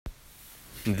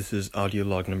This is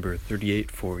audiolog number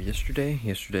 38 for yesterday.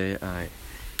 Yesterday I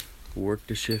worked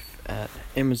a shift at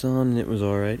Amazon and it was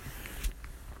alright.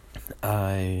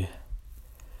 I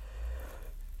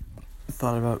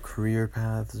thought about career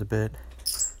paths a bit.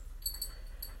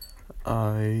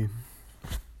 I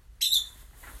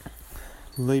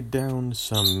laid down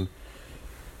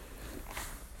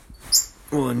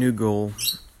a new goal,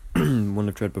 one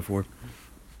I've tried before.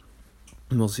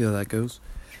 And we'll see how that goes.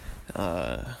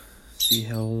 See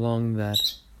how long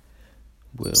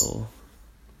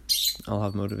I'll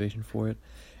have motivation for it.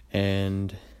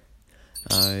 And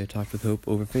I talked with Hope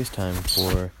over FaceTime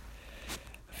for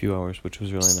a few hours, which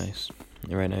was really nice.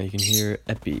 And right now you can hear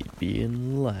Epi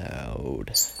being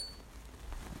loud.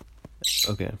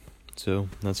 Okay, so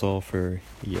that's all for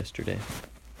yesterday.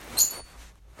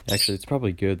 Actually, it's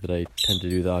probably good that I tend to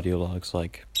do the audio logs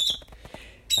like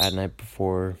at night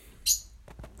before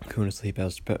going to sleep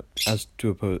as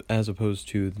opposed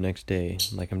to the next day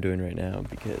like I'm doing right now,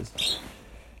 because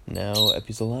now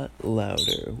Epi's a lot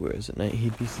louder, whereas at night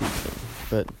he'd be sleeping.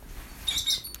 But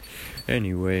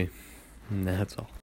anyway, that's all.